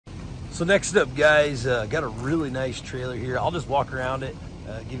So next up, guys, got a really nice trailer here. I'll just walk around it,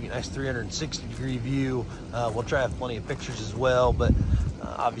 give you a nice 360-degree view. We'll try to have plenty of pictures as well, but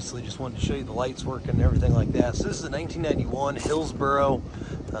obviously just wanted to show you the lights working and everything like that. So this is a 1991 HILLSBORO,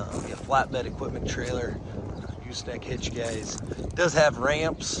 a flatbed equipment trailer, gooseneck hitch, guys. It does have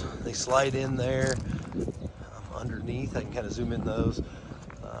ramps. They slide in there underneath. I can kind of zoom in those.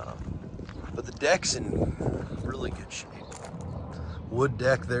 But the deck's in really good shape. Wood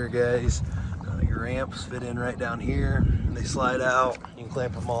deck there, guys. Your ramps fit in right down here. They slide out. You can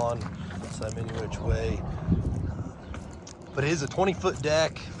clamp them on, slide them any which way. But it is a 20-foot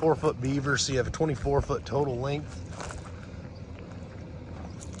deck, 4-foot beaver, so you have a 24-foot total length.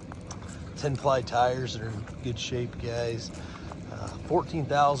 10-ply tires that are in good shape, guys.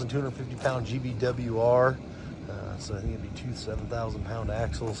 14,250 pound GBWR. So I think it'd be two 7,000-pound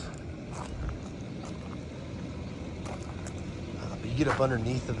axles. You get up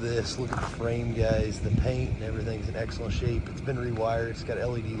underneath of this, look at the frame, guys. The paint and everything's in excellent shape. It's been rewired. It's got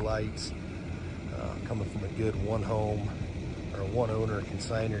LED lights, coming from a good one home or one owner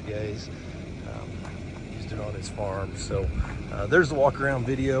consignor, guys. Used it on his farm. So there's the walk around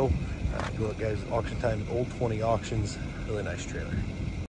video. Go look, guys, auction time at Old 20 Auctions. Really nice trailer.